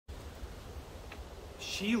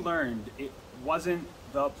she learned it wasn't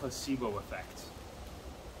the placebo effect.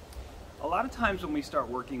 A lot of times when we start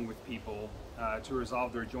working with people to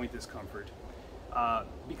resolve their joint discomfort,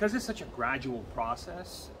 because it's such a gradual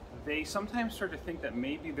process, they sometimes start to think that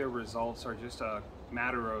maybe their results are just a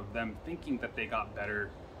matter of them thinking that they got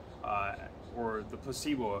better, or the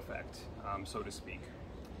placebo effect, so to speak.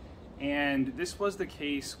 And this was the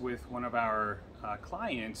case with one of our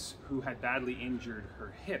clients who had badly injured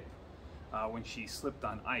her hip when she slipped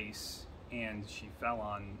on ice and she fell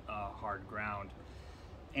on hard ground.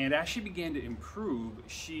 And as she began to improve,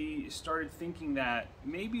 she started thinking that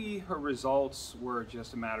maybe her results were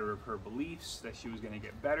just a matter of her beliefs, that she was going to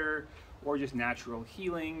get better, or just natural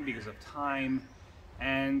healing because of time.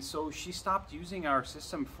 And so she stopped using our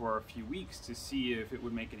system for a few weeks to see if it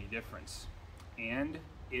would make any difference. And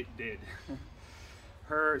it did.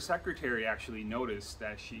 Her secretary actually noticed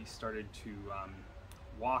that she started to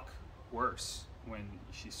walk worse when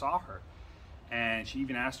she saw her. And she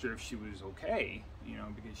even asked her if she was okay,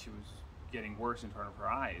 because she was getting worse in front of her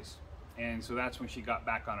eyes. And so that's when she got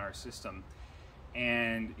back on our system.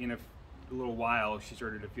 And in a little while, she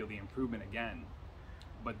started to feel the improvement again.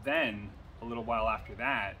 But then, a little while after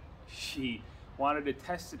that, she wanted to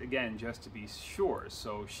test it again just to be sure.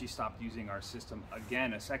 So she stopped using our system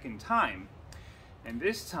again a second time. And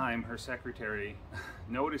this time, her secretary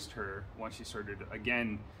noticed her once she started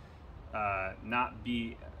again not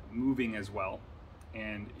be moving as well,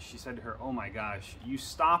 and she said to her, "Oh my gosh, you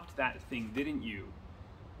stopped that thing, didn't you?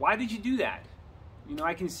 Why did you do that?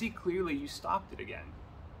 I can see clearly you stopped it again."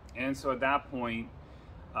 And so at that point,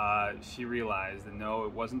 she realized that no,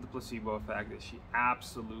 it wasn't the placebo effect, that she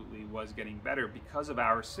absolutely was getting better because of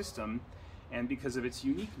our system and because of its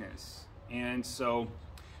uniqueness. And so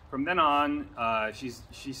from then on,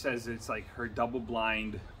 she says it's like her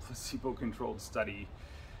double-blind, placebo-controlled study,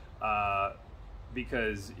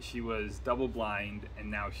 because she was double-blind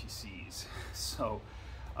and now she sees. So,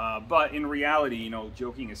 but in reality,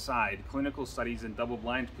 joking aside, clinical studies and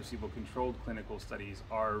double-blind, placebo-controlled clinical studies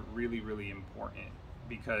are really, really important,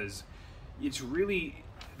 because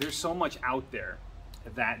there's so much out there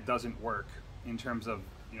that doesn't work in terms of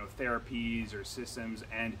therapies or systems,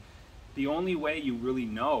 and the only way you really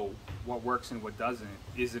know what works and what doesn't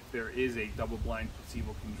is if there is a double-blind,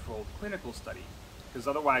 placebo-controlled clinical study. Because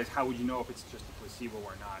otherwise, how would you know if it's just a placebo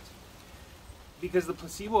or not? Because the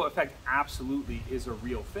placebo effect absolutely is a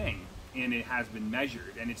real thing, and it has been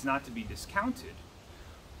measured, and it's not to be discounted.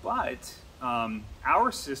 But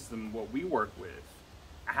our system, what we work with,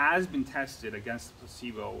 has been tested against the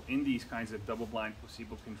placebo in these kinds of double-blind,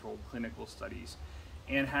 placebo-controlled clinical studies,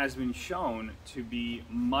 and has been shown to be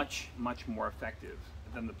much, much more effective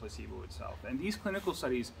than the placebo itself. And these clinical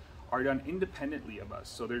studies are done independently of us.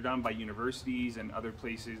 So they're done by universities and other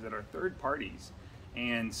places that are third parties.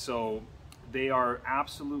 And so they are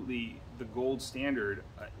absolutely the gold standard.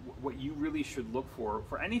 What you really should look for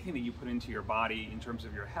anything that you put into your body in terms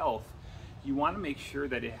of your health, you want to make sure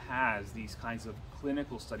that it has these kinds of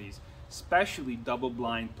clinical studies, especially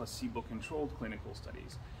double-blind, placebo-controlled clinical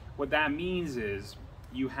studies. What that means is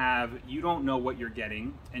you don't know what you're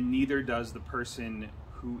getting, and neither does the person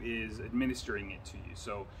who is administering it to you.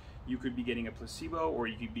 So you could be getting a placebo, or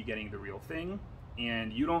you could be getting the real thing,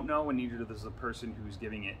 and you don't know, and neither does the person who's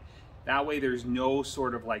giving it. That way there's no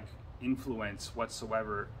sort of influence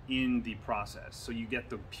whatsoever in the process. So you get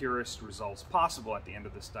the purest results possible at the end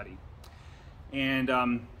of the study. And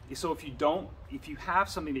so if you have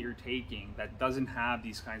something that you're taking that doesn't have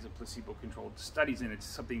these kinds of placebo-controlled studies, and it's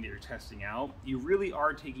something that you're testing out, you really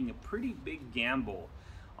are taking a pretty big gamble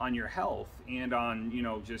on your health and on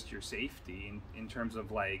just your safety in terms of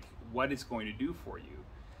what it's going to do for you,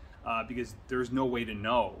 because there's no way to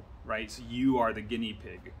know, right? So you are the guinea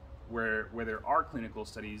pig. Where there are clinical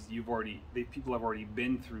studies, people have already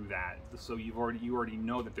been through that, so you already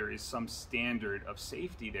know that there is some standard of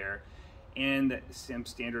safety there and some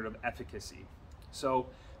standard of efficacy. So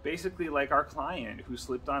basically, like our client who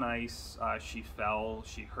slipped on ice, she fell,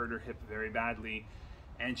 she hurt her hip very badly,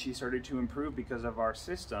 and she started to improve because of our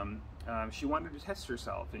system. She wanted to test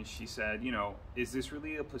herself, and she said, is this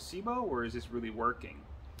really a placebo, or is this really working?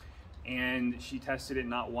 And she tested it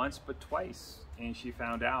not once but twice, and she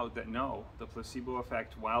found out that no, the placebo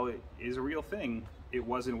effect, while it is a real thing, it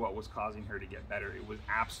wasn't what was causing her to get better. It was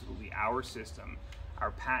absolutely our system,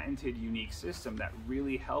 our patented unique system that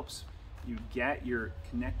really helps you get your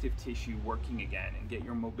connective tissue working again and get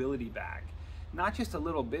your mobility back. Not just a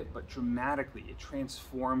little bit, but dramatically. It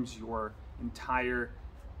transforms your entire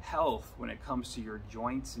health when it comes to your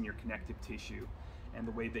joints and your connective tissue and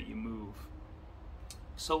the way that you move.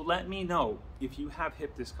 So let me know if you have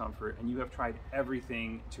hip discomfort and you have tried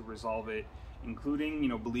everything to resolve it, including,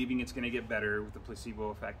 believing it's going to get better with the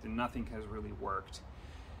placebo effect, and nothing has really worked.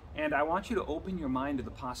 And I want you to open your mind to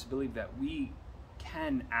the possibility that we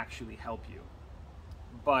can actually help you.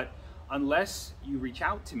 But unless you reach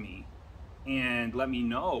out to me and let me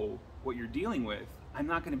know what you're dealing with, I'm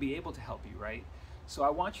not going to be able to help you, right? So I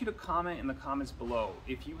want you to comment in the comments below.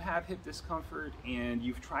 If you have hip discomfort and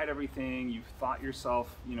you've tried everything, you've thought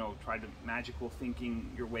yourself, tried to magical thinking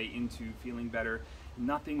your way into feeling better,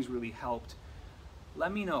 nothing's really helped,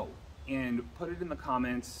 let me know and put it in the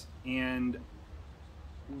comments, and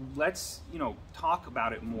let's, talk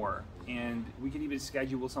about it more. And we can even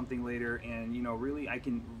schedule something later, and, really, I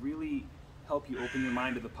can really help you open your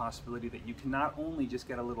mind to the possibility that you can not only just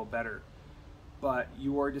get a little better, but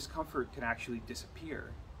your discomfort could actually disappear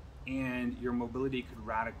and your mobility could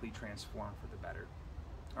radically transform for the better.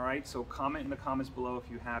 All right, so comment in the comments below if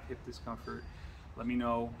you have hip discomfort. Let me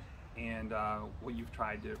know and what you've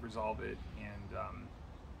tried to resolve it,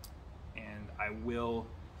 and I will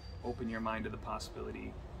open your mind to the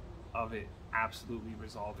possibility of it absolutely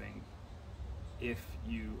resolving if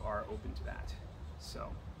you are open to that. So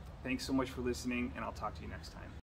thanks so much for listening, and I'll talk to you next time.